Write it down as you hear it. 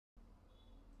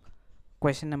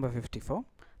Question number 54.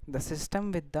 The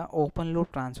system with the open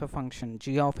loop transfer function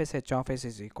g of s h of s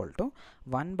is equal to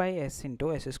 1 by s into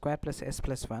s square plus s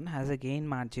plus 1 has a gain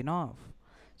margin of.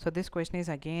 So this question is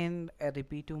again a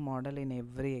repeative model in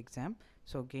every exam.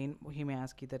 So gain, he may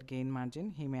ask either gain margin,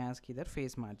 he may ask either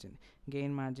phase margin.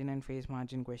 Gain margin and phase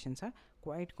margin questions are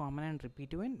quite common and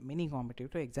repeative in many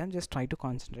competitive exams. Just try to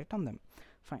concentrate on them.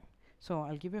 Fine. So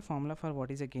I'll give a formula for what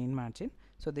is a gain margin.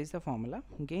 So this is the formula.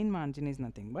 Gain margin is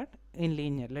nothing but in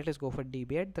linear. Let us go for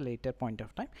dB at the later point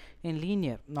of time. In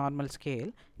linear normal scale,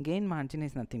 gain margin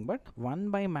is nothing but 1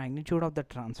 by magnitude of the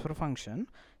transfer function.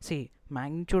 See,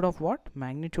 magnitude of what?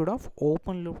 Magnitude of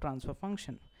open loop transfer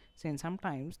function. See,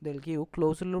 sometimes they'll give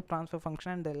closed loop transfer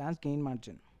function and they'll ask gain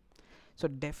margin. So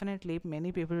definitely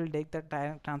many people will take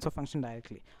that transfer function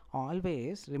directly.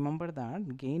 Always remember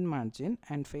that gain margin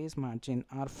and phase margin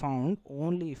are found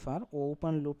only for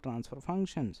open loop transfer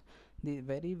functions. The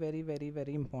very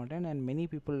important, and many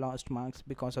people lost marks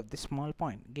because of this small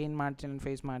point. Gain margin and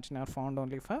phase margin are found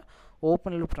only for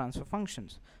open loop transfer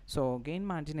functions. So gain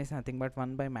margin is nothing but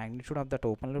 1 by magnitude of that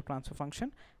open loop transfer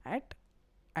function at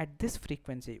this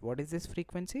frequency. What is this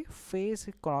frequency? Phase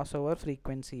crossover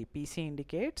frequency. PC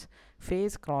indicates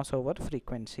phase crossover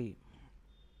frequency.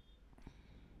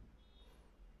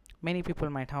 Many people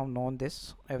might have known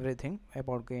this everything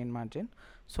about gain margin.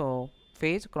 So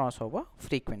phase crossover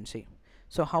frequency.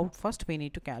 So how first we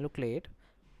need to calculate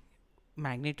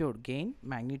magnitude, gain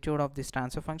magnitude of this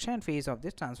transfer function and phase of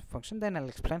this transfer function. Then I'll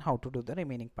explain how to do the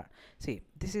remaining part. See,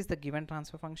 this is the given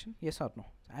transfer function, yes or no?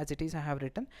 As it is, I have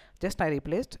written, just I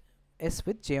replaced s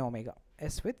with j omega,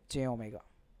 s with j omega.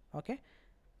 Okay,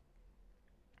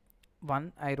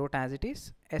 1 I wrote as it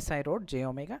is, s I wrote j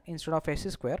omega instead of s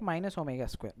square minus omega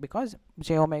square, because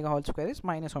j omega whole square is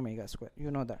minus omega square,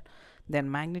 you know that. Then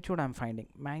magnitude I'm finding.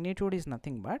 Magnitude is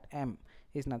nothing but m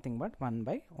is nothing but 1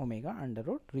 by omega under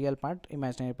root, real part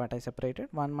imaginary part I separated,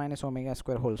 1 minus omega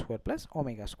square whole square plus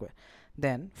omega square.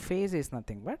 Then phase is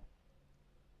nothing but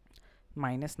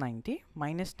minus 90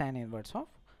 minus tan inverse of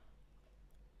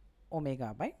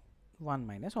omega by 1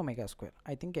 minus omega square.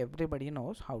 I think everybody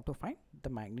knows how to find the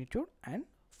magnitude and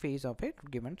phase of a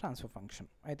given transfer function.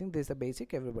 I think this is the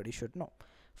basic everybody should know.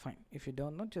 Fine. If you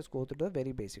don't know, just go to the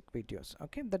very basic videos.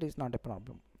 Okay, that is not a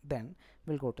problem. Then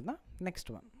we'll go to the next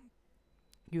one.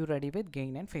 You ready with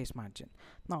gain and phase margin?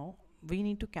 Now we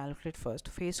need to calculate first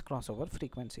phase crossover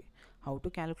frequency. How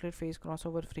to calculate phase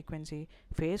crossover frequency?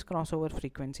 Phase crossover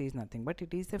frequency is nothing but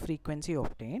it is the frequency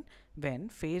obtained when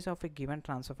phase of a given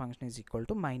transfer function is equal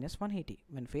to minus 180.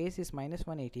 When phase is minus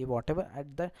 180, whatever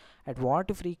at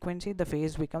what frequency the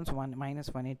phase becomes minus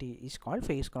 180 is called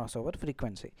phase crossover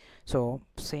frequency. So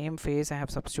same phase I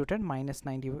have substituted minus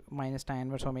 90 minus tan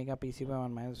inverse omega pc by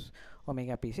 1 minus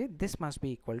omega pc. This must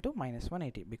be equal to minus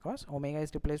 180 because omega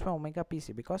is replaced by omega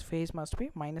pc, because phase must be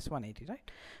minus 180,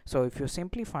 right? So if you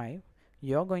simplify,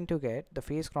 you're going to get the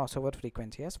phase crossover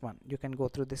frequency as 1. You can go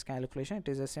through this calculation. It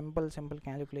is a simple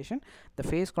calculation. The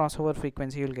phase crossover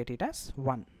frequency, you'll get it as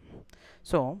 1.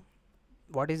 So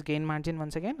what is gain margin?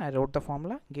 Once again I wrote the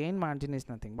formula. Gain margin is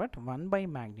nothing but 1 by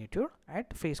magnitude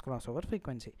at phase crossover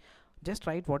frequency. Just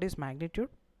write what is magnitude.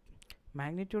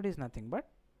 Magnitude is nothing but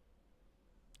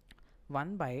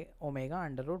 1 by omega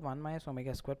under root 1 minus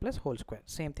omega square plus whole square.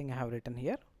 Same thing I have written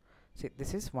here. See,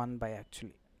 this is 1 by,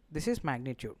 actually this is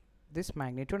magnitude. This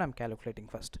magnitude I'm calculating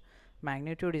first.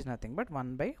 Magnitude is nothing but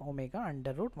 1 by omega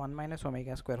under root 1 minus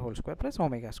omega square whole square plus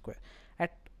omega square.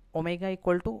 At omega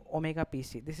equal to omega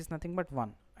pc, this is nothing but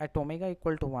 1. At omega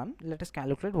equal to 1, let us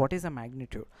calculate what is the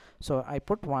magnitude. So I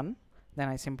put 1, then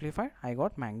I simplified, I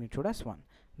got magnitude as 1.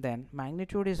 Then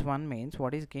magnitude is 1 means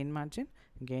what is gain margin?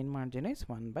 Gain margin is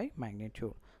 1 by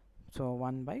magnitude. So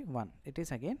 1 by 1, it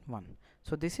is again 1.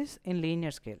 So this is in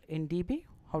linear scale. In dB,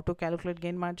 how to calculate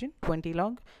gain margin? 20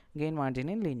 log gain margin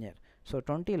in linear. So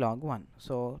 20 log 1.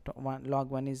 So log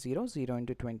 1 is 0, 0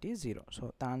 into 20 is 0.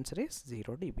 So the answer is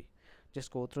 0 dB. Just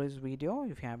go through this video.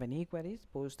 If you have any queries,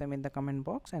 post them in the comment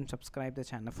box and subscribe the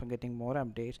channel for getting more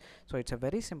updates. So it's a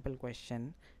very simple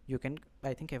question. You can,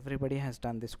 I think everybody has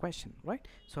done this question, right?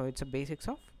 So it's a basics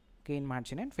of gain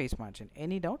margin and phase margin.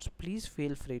 Any doubts, please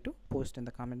feel free to post in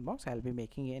the comment box. I'll be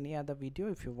making any other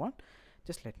video if you want.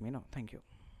 Just let me know. Thank you.